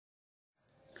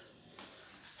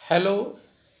Hello,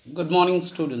 good morning,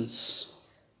 students.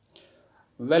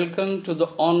 Welcome to the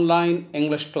online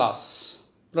English class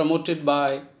promoted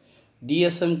by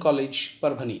DSM College,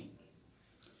 Parbhani.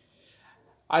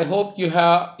 I hope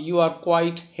you are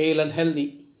quite hale and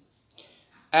healthy,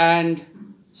 and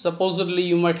supposedly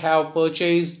you might have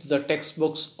purchased the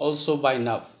textbooks also by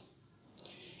now.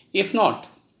 If not,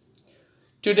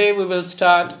 today we will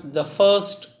start the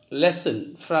first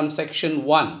lesson from section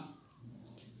 1,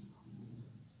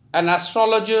 An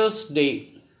Astrologer's Day.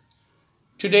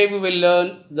 Today we will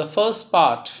learn the first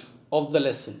part of the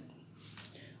lesson.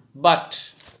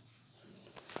 But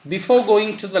before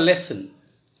going to the lesson,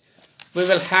 we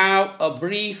will have a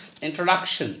brief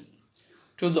introduction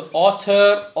to the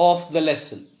author of the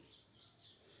lesson.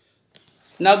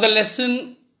 Now the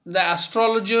lesson, The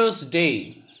Astrologer's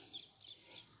Day,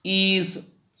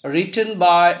 is written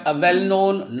by a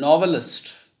well-known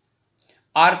novelist,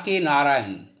 R.K.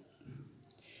 Narayan.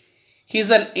 He is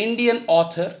an Indian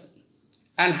author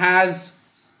and has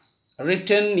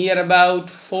written near about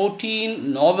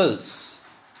 14 novels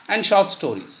and short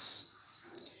stories.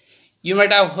 You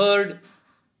might have heard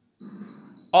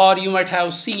or you might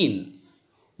have seen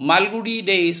Malgudi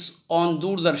Days on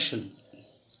Doordarshan,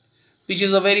 which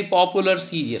is a very popular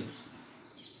serial.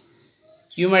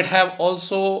 You might have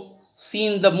also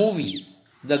seen the movie,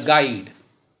 The Guide,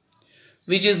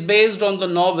 which is based on the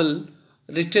novel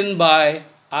written by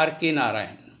R.K.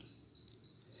 Narayan.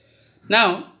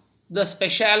 Now, the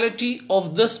speciality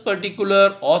of this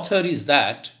particular author is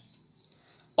that,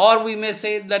 or we may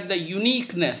say that the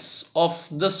uniqueness of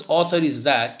this author is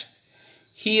that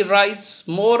he writes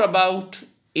more about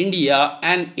India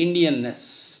and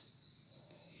Indianness.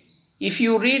 If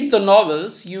you read the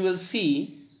novels, you will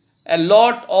see a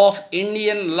lot of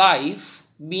Indian life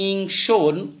being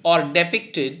shown or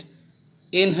depicted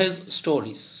in his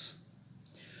stories.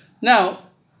 Now,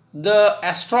 The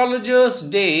Astrologer's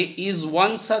Day is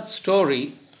one such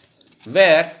story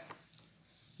where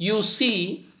you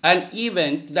see an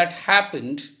event that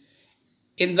happened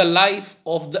in the life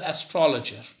of the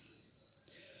astrologer.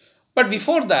 But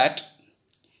before that,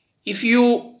 if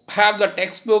you have the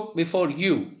textbook before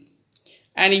you,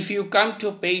 and if you come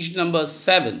to page number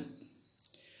 7,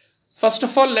 first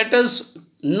of all, let us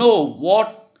know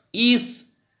what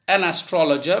is an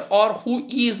astrologer or who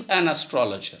is an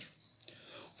astrologer.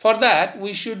 For that,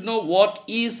 we should know what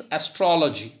is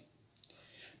astrology.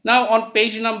 Now, on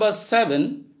page number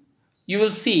 7, you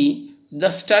will see the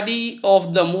study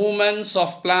of the movements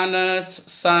of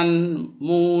planets, sun,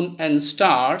 moon, and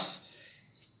stars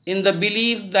in the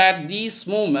belief that these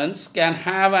movements can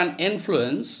have an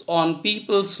influence on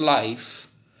people's life.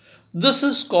 This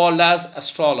is called as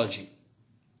astrology.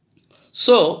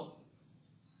 So,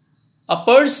 a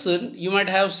person, you might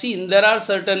have seen, there are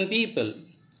certain people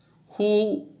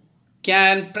who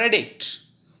can predict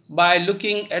by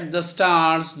looking at the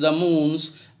stars, the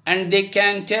moons, and they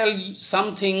can tell you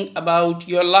something about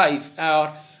your life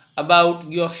or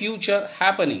about your future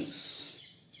happenings.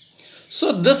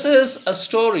 So this is a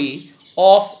story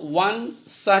of one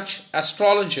such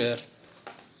astrologer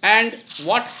and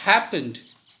what happened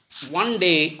one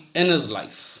day in his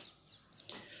life.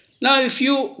 Now, if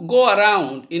you go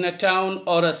around in a town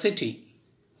or a city,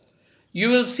 you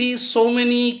will see so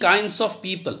many kinds of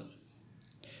people.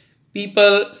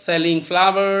 People selling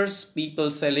flowers,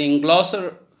 people selling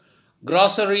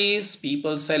groceries,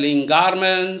 people selling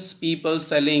garments, people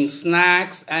selling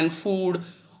snacks and food,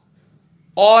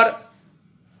 or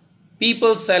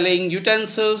people selling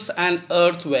utensils and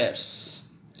earthwares.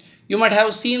 You might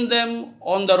have seen them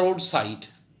on the roadside.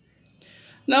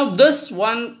 Now, this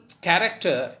one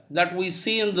character that we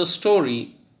see in the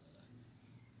story,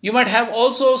 you might have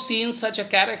also seen such a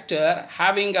character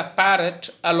having a parrot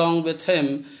along with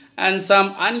him and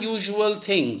some unusual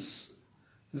things.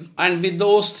 And with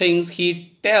those things,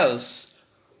 he tells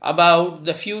about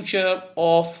the future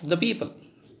of the people.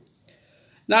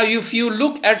 Now, if you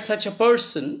look at such a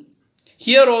person,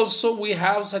 here also we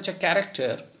have such a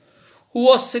character who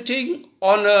was sitting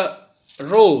on a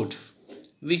road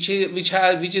which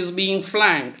is being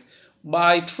flanked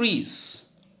by trees.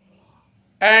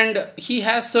 And he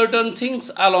has certain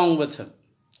things along with him.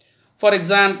 For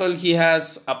example, he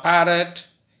has a parrot,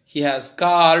 he has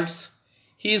cards,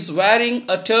 he is wearing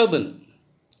a turban,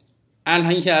 and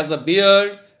he has a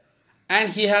beard, and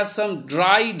he has some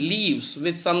dried leaves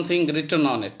with something written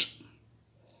on it.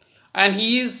 And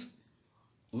he is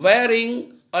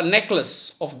wearing a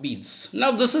necklace of beads.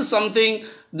 Now, this is something,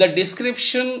 the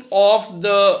description of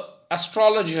the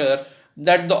astrologer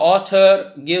that the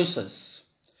author gives us.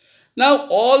 Now,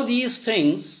 all these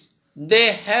things,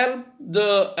 they help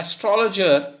the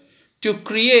astrologer to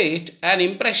create an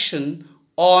impression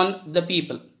on the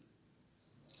people.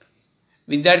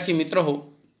 विद्यार्थी मित्र हो,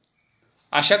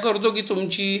 आशा करतो की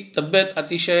तुमची तब्येत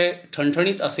अतिशय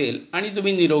ठणठणीत असेल आणि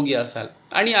तुम्ही निरोगी असाल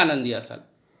आणि आनंदी असाल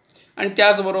आणि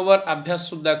त्याचबरोबर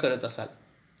अभ्याससुद्धा करत असाल.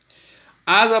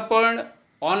 आज आपण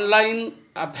ऑनलाईन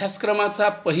अभ्यासक्रमाचा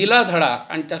पहिला धडा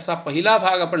आणि त्याचा पहिला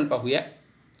भाग आपण पाहूया.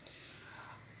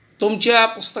 तुमच्या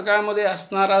पुस्तकामध्ये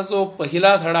असणारा जो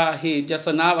पहिला धडा आहे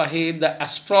ज्याचं नाव आहे द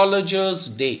ॲस्ट्रॉलजर्स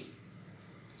डे.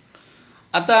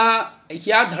 आता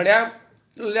या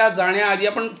धड्याला जाण्याआधी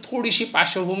आपण थोडीशी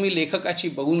पार्श्वभूमी लेखकाची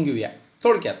बघून घेऊया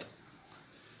थोडक्यात.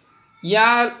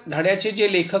 या धड्याचे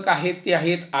जे लेखक आहेत ते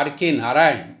आहेत R.K.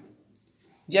 नारायण,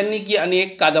 ज्यांनी की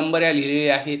अनेक कादंबऱ्या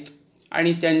लिहिलेल्या आहेत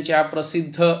आणि त्यांच्या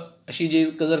प्रसिद्ध अशी जी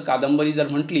जर कादंबरी जर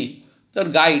म्हटली तर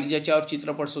गाईड, ज्याच्यावर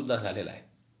चित्रपटसुद्धा झालेला आहे.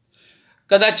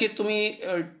 कदाचित तुम्ही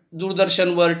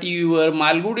दूरदर्शनवर टी व्हीवर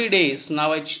मालगुडी डेज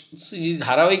नावाची जी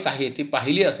धारावाहिक आहे ती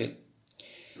पाहिली असेल.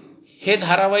 हे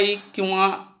धारावाहिक किंवा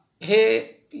हे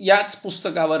याच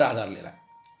पुस्तकावर आधारलेलं आहे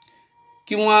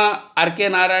किंवा R.K.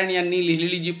 नारायण यांनी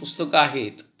लिहिलेली जी पुस्तकं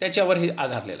आहेत त्याच्यावर हे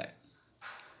आधारलेलं आहे.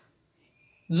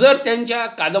 जर त्यांच्या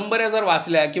कादंबऱ्या जर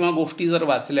वाचल्या किंवा गोष्टी जर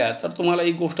वाचल्या तर तुम्हाला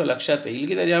एक गोष्ट लक्षात येईल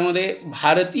की त्याच्यामध्ये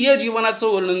भारतीय जीवनाचं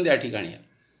वर्णन त्या ठिकाणी आहे.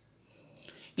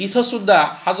 इथंसुद्धा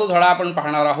हा जो धडा आपण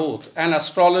पाहणार आहोत ॲन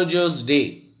ॲस्ट्रॉलजर्स डे,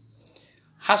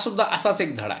 हा सुद्धा असाच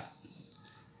एक धडा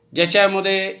आहे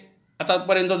ज्याच्यामध्ये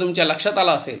आतापर्यंत तुमच्या लक्षात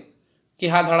आलं असेल की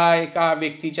हा धडा एका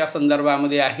व्यक्तीच्या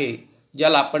संदर्भामध्ये आहे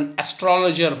ज्याला आपण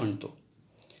ॲस्ट्रॉलॉजर म्हणतो,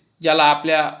 ज्याला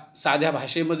आपल्या साध्या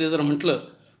भाषेमध्ये जर म्हटलं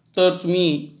तर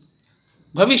तुम्ही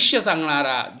भविष्य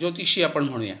सांगणारा ज्योतिषी आपण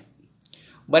म्हणूया.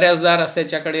 बऱ्याचदा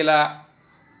रस्त्याच्या कडेला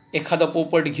एखादं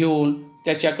पोपट घेऊन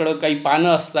त्याच्याकडं काही पानं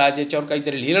असतात ज्याच्यावर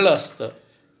काहीतरी लिहिलेलं असतं,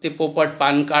 ते पोपट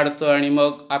पान काढतं आणि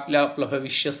मग आपलं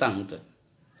भविष्य सांगतं.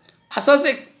 असंच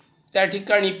एक त्या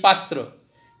ठिकाणी पात्र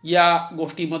या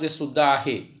गोष्टीमध्ये सुद्धा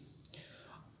आहे.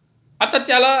 आता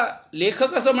त्याला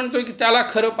लेखक असं म्हणतोय की त्याला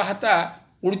खरं पाहता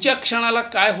पुढच्या क्षणाला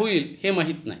काय होईल हे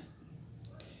माहीत नाही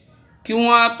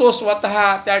किंवा तो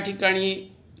स्वतः त्या ठिकाणी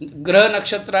ग्रह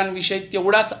नक्षत्रांविषयी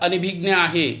तेवढाच अनभिज्ञ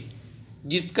आहे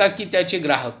जितका की त्याचे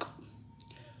ग्राहक.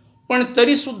 पण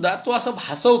तरीसुद्धा तो असं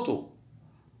भासवतो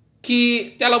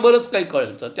की त्याला बरंच काही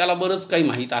कळतं, त्याला बरंच काही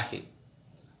माहीत आहे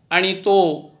आणि तो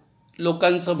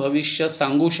लोकांचं भविष्य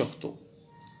सांगू शकतो.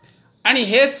 आणि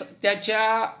हेच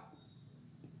त्याच्या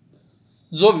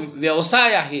जो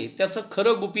व्यवसाय आहे त्याचं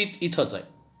खरं गुपित इथंच आहे.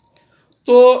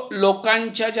 तो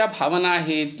लोकांच्या ज्या भावना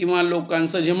आहेत किंवा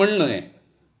लोकांचं जे म्हणणं आहे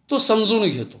तो समजून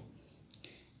घेतो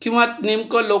किंवा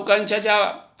नेमकं लोकांच्या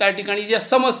ज्या त्या ठिकाणी ज्या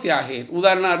समस्या आहेत,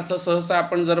 उदाहरणार्थ सहसा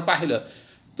आपण जर पाहिलं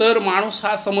तर माणूस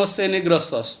हा समस्येने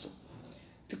ग्रस्त असतो.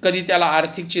 कधी त्याला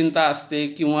आर्थिक चिंता असते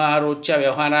किंवा रोजच्या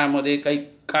व्यवहारामध्ये काही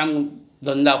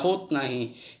कामधंदा होत नाही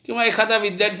किंवा एखादा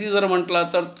विद्यार्थी जर म्हटला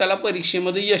तर त्याला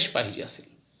परीक्षेमध्ये यश पाहिजे असेल.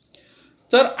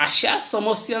 तर अशा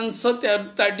समस्यांचं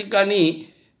त्या ठिकाणी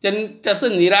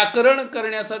त्याचं निराकरण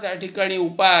करण्याचा त्या ठिकाणी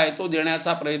उपाय तो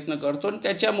देण्याचा प्रयत्न करतो आणि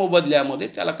त्याच्या मोबदल्यामध्ये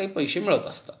त्याला काही पैसे मिळत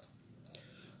असतात.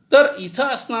 तर इथं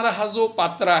असणारा हा जो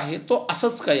पात्र आहे तो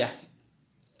असंच काही आहे.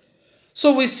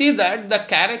 So we see that the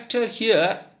character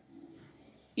here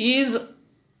is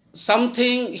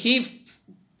something he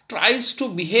triage to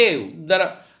behave.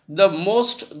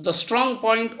 The strong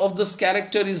point of this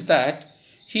character is that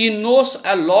he knows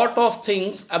a lot of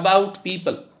things about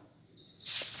people,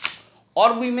 or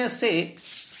we may say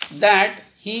that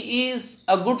he is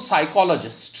a good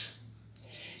psychologist.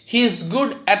 He is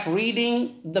good at reading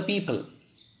the people.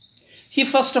 He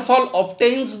first of all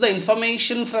obtains the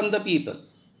information from the people.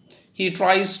 He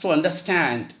tries to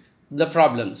understand the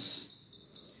problems.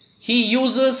 He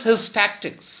uses his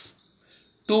tactics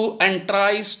and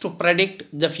tries to predict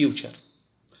the future.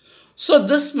 So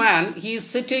this man, he is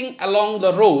sitting along the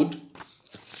road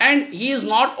and he is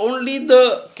not only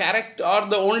the character or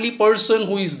the only person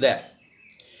who is there.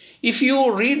 If you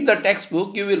read the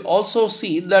textbook, you will also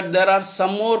see that there are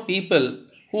some more people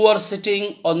who are sitting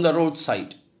on the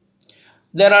roadside.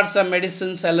 There are some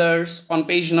medicine sellers on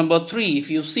page number 3 if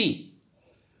you see.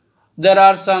 There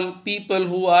are some people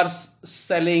who are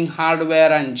selling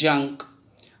hardware and junk.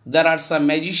 There are some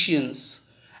magicians.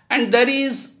 And there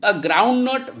is a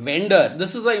groundnut vendor.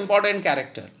 This is an important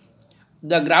character.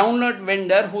 The groundnut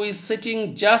vendor who is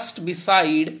sitting just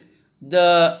beside the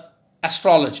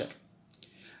astrologer.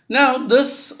 Now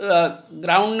this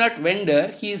groundnut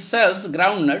vendor, he sells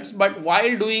groundnuts, but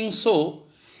while doing so,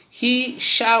 he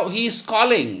is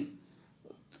calling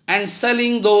and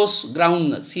selling those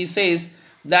groundnuts. He says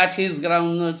that his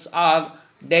groundnuts are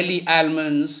Delhi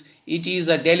almonds, it is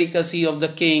a delicacy of the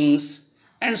kings,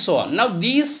 and so on. Now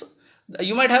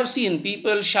You might have seen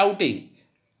people shouting,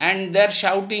 and their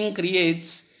shouting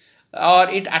creates or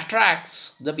it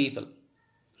attracts the people.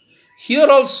 Here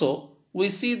also we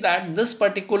see that this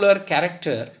particular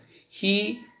character,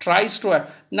 he tries to.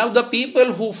 Now the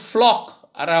people who flock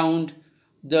around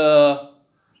the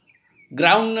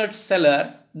groundnut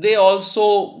seller, they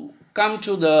also come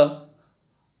to the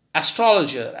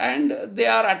astrologer and they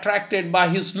are attracted by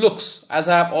his looks. As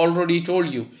I have already told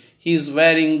you, he is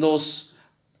wearing those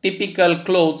typical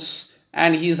clothes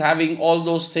and he is having all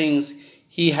those things.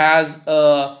 He has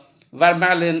a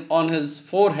vermilion on his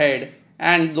forehead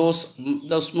and those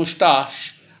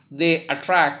mustache, they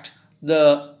attract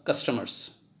the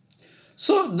customers.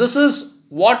 So this is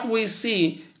what we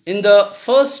see in the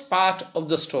first part of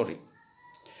the story.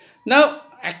 Now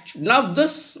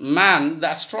this man,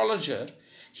 the astrologer,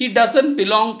 he doesn't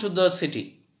belong to the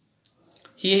city.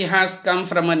 He has come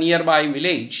from a nearby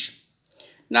village.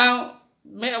 Now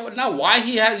why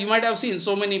he has, you might have seen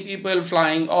so many people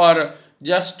flying or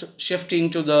just shifting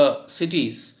to the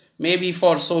cities, maybe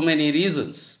for so many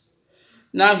reasons.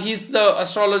 Now the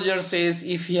astrologer says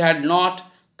if he had not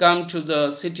come to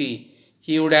the city,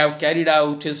 he would have carried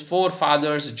out his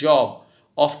forefathers' job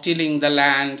of tilling the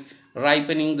land,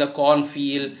 ripening the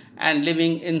cornfield, and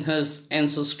living in his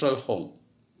ancestral home.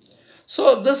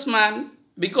 So this man,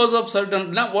 because of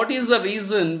certain, now what is the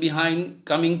reason behind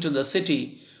coming to the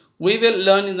city, we will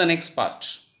learn in the next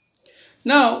part.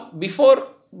 Now before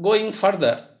going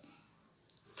further,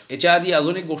 याच्या आधी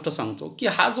अजून एक गोष्ट सांगतो की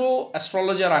हा जो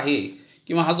astrologer आहे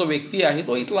किंवा हा जो व्यक्ती आहे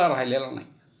तो इथला राहिलेला नाही.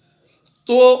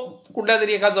 तो कुठल्या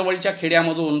तरी एका जवळच्या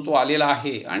खेड्यामधून तो आलेला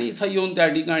आहे आणि इथं येऊन त्या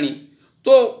ठिकाणी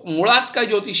तो मुळात काय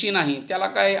ज्योतिषी नाही, त्याला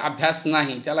काय अभ्यास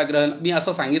नाही, त्याला ग्रहण, मी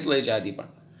असं सांगितलं याच्या आधी पण.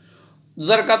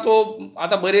 जर का तो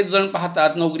आता बरेच जण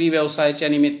पाहतात नोकरी व्यवसायाच्या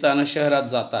निमित्तानं शहरात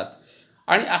जातात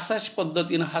आणि अशाच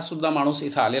पद्धतीनं हा सुद्धा माणूस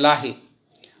इथं आलेला आहे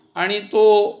आणि तो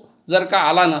जर का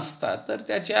आला नसता तर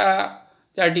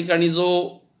त्या ठिकाणी जो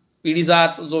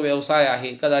पिढीजात जो व्यवसाय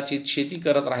आहे कदाचित शेती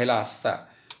करत राहिला असता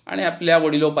आणि आपल्या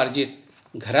वडिलोपार्जित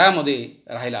घरामध्ये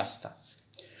राहिला असता.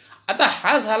 आता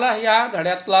हा झाला या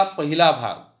धड्यातला पहिला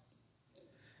भाग.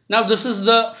 Now this is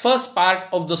the first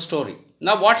part of the story.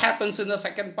 Now what happens in the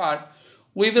second part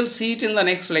we will see it in the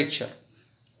next lecture.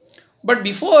 But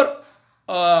before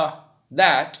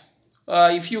that,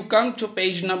 if you come to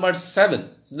page number 7,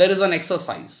 there is an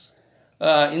exercise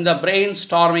in the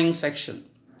brainstorming section.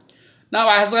 Now,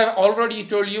 as I have already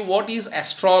told you, what is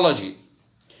astrology?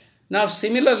 Now,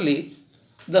 similarly,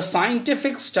 the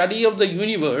scientific study of the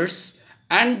universe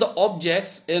and the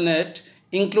objects in it,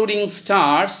 including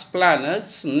stars,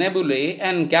 planets, nebulae,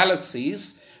 and galaxies.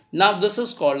 Now, this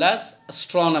is called as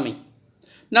astronomy.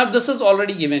 Now this is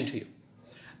already given to you.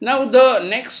 Now the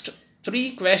next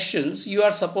 3 questions you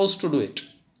are supposed to do it.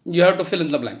 You have to fill in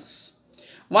the blanks.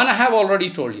 One I have already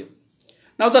told you.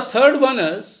 Now the third one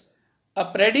is a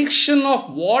prediction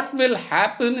of what will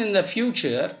happen in the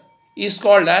future is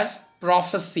called as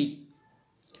prophecy.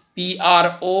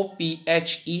 P-R-O-P-H-E-C-Y.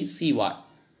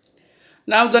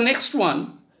 Now the next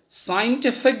one,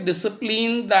 scientific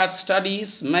discipline that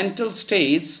studies mental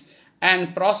states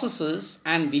and processes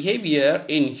and behavior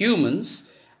in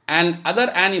humans and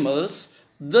other animals.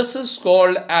 This is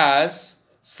called as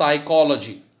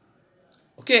psychology.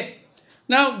 Okay.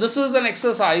 Now this is an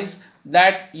exercise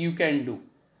that you can do.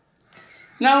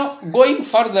 Now going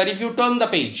further, if you turn the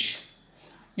page,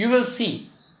 you will see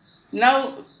now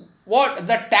what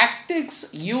the tactics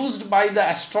used by the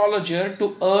astrologer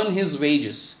to earn his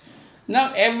wages.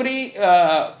 Now every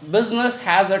business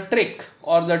has a trick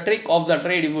or the trick of the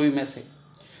trade, we may say.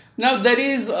 Now there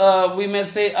is we may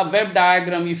say a web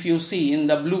diagram, if you see in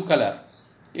the blue color,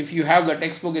 if you have the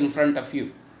textbook in front of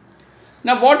you.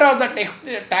 Now what are the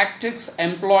tactics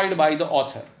employed by the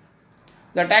author?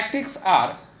 The tactics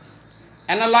are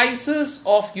analysis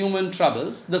of human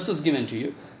troubles. This is given to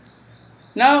you.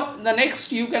 Now the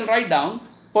next you can write down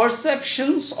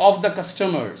perceptions of the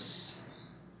customers.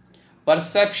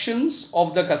 Perceptions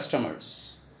of the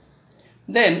customers.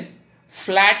 Then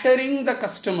flattering the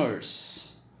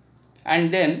customers,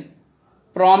 and then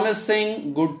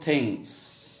promising good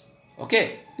things.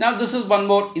 Okay. Now this is one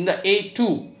more in the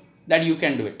A2 that you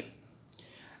can do it.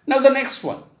 Now the next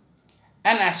one,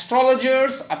 an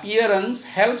astrologer's appearance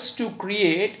helps to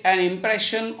create an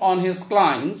impression on his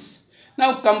clients.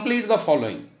 Now complete the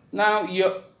following. Now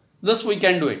this we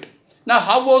can do it. Now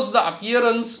how was the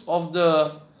appearance of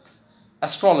the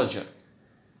astrologer?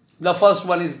 The first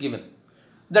one is given.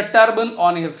 The turban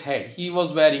on his head. He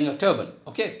was wearing a turban.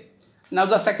 Okay. Now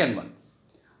the second one.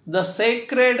 The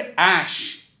sacred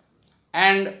ash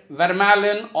and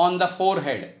vermilion on the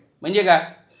forehead. म्हणजे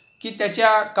काय? की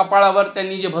त्याच्या कपाळावर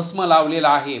त्यांनी जे भस्म लावलेलं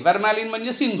आहे, वर्मॅलिन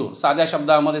म्हणजे सिंदूर, साध्या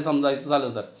शब्दामध्ये समजायचं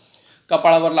झालं तर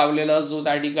कपाळावर लावलेला जो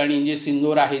त्या ठिकाणी जे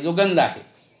सिंदूर आहे, जो गंध आहे,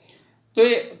 तो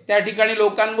त्या ठिकाणी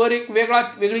लोकांवर एक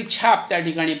वेगळी छाप त्या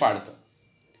ठिकाणी पाडतं.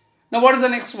 ना what is the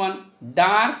next one?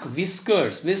 Dark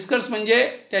whiskers. Whiskers म्हणजे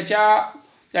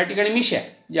त्या ठिकाणी मिश्या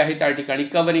ज्या आहे त्या ठिकाणी,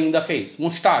 covering the face,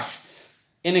 मुस्टाश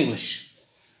in English.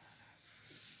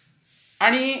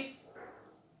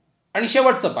 आणि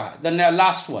शेवटचं पहा, the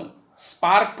last one,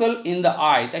 sparkle in the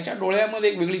I. त्याच्या डोळ्यामध्ये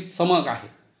एक वेगळी चमक आहे.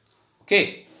 Okay,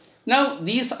 now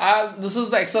this is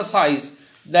the exercise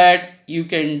that you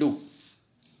can do.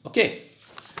 Okay,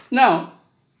 now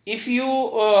if you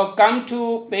come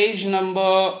to page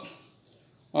number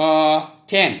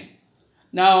 10,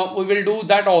 now we will do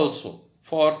that also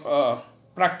for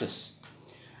practice.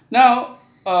 Now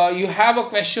you have a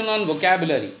question on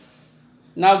vocabulary.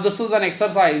 Now this is an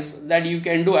exercise that you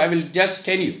can do. I will just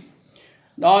tell you.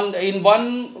 In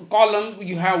one column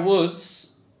you have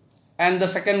words, and the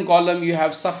second column you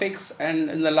have suffix, and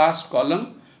in the last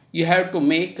column you have to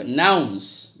make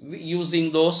nouns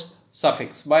using those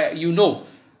suffix. By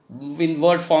in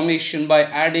word formation, by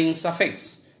adding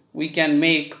suffix we can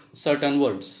make certain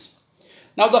words.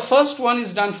 Now the first one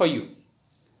is done for you,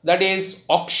 that is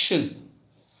auction,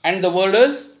 and the word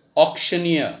is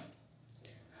auctioneer.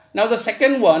 Now the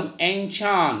second one,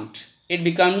 enchant, it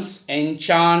becomes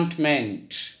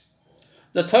enchantment.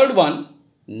 The third one,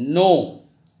 know,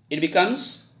 it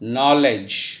becomes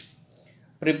knowledge.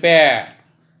 Prepare,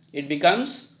 it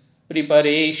becomes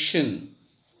preparation.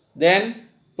 Then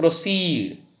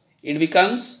proceed, it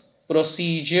becomes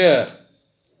procedure.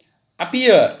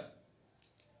 Appear,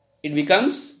 it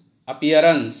becomes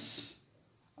appearance.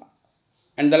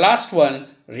 And the last one,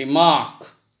 remark,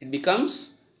 it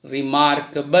becomes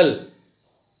remarkable.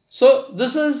 So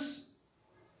this is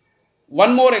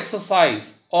one more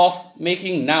exercise of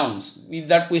making nouns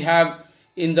that we have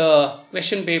in the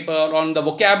question paper on the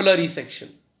vocabulary section.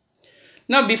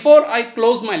 Now before I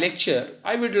close my lecture,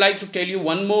 I would like to tell you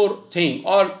one more thing,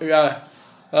 or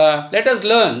let us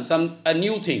learn a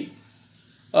new thing.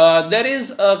 There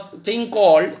is a thing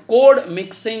called code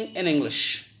mixing in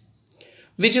English,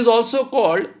 which is also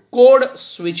called code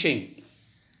switching.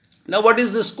 Now what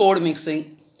is this code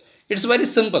mixing? It's very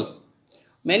simple.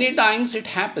 Many times it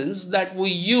happens that we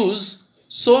use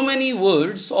so many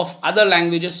words of other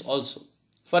languages also.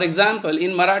 For example,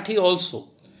 in Marathi also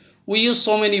we use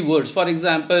so many words. For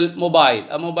example,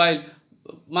 mobile,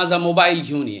 माझा mobile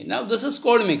घेऊन ये. Now this is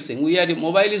code mixing.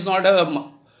 Mobile is not a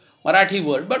Marathi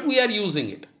word, but we are using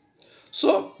it.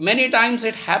 So many times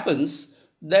it happens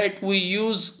that we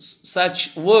use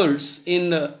such words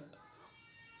in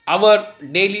our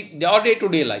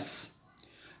day-to-day life.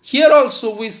 Here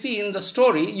also we see in the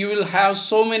story you will have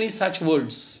so many such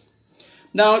words.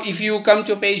 Now if you come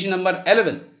to page number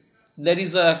 11, there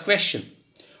is a question.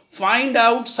 Find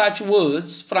out such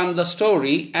words from the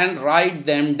story and write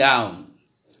them down.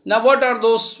 Now what are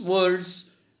those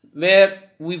words where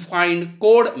we find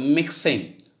code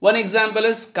mixing? One example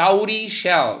is cowrie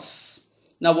shells.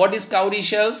 Now what is cowrie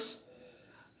shells?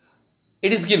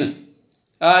 It is given.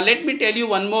 Let me tell you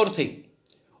one more thing.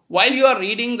 While you are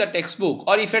reading the textbook,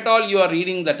 or if at all you are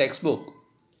reading the textbook,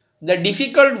 the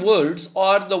difficult words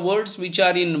or the words which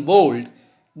are in bold,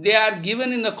 they are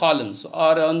given in the columns,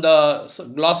 or on the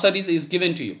glossary is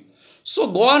given to you. So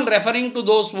go on referring to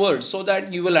those words so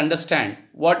that you will understand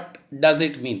what does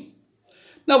it mean.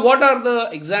 Now what are the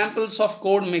examples of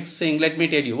code mixing? Let me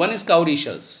tell you. One is cowrie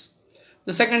shells.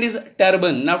 The second is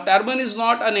turban. Now turban is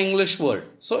not an English word,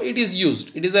 so it is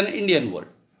used. It is an Indian word.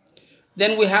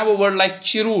 Then we have a word like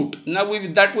chirut. Now we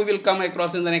will come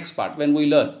across in the next part when we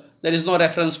learn. There is no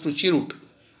reference to chirut.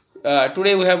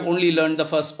 Today we have only learned the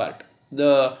first part,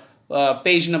 the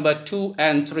page number 2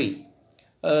 and 3.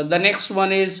 The next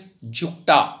one is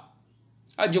jukta.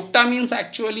 Jukta means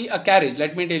actually a carriage.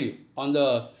 Let me tell you.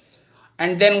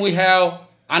 And then we have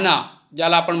ana,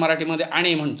 ज्याला आपण मराठीमध्ये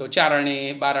आणे म्हणतो, 4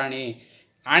 आणे 12 आणे.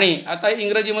 आणे आता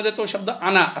इंग्रजीमध्ये तो शब्द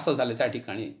आना असं झालं त्या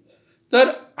ठिकाणी.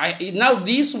 तर नाव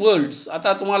दीज वर्ड्स,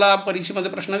 आता तुम्हाला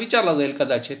परीक्षेमध्ये प्रश्न विचारला जाईल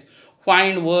कदाचित.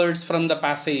 Find words from the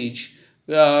passage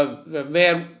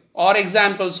wear or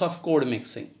examples of code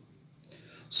mixing.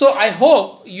 So I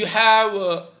hope you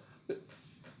have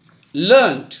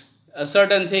learnt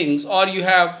certain things, or you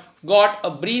have got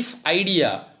a brief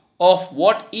idea of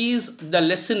what is the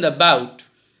lesson about,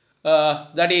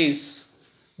 that is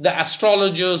the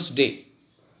astrologer's day.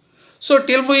 So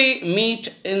till we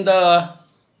meet in the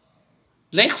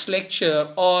next lecture,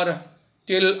 or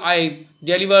till I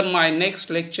deliver my next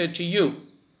lecture to you,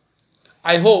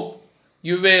 I hope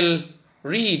you will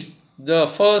read the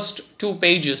first 2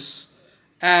 pages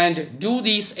and do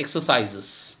these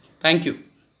exercises. Thank you.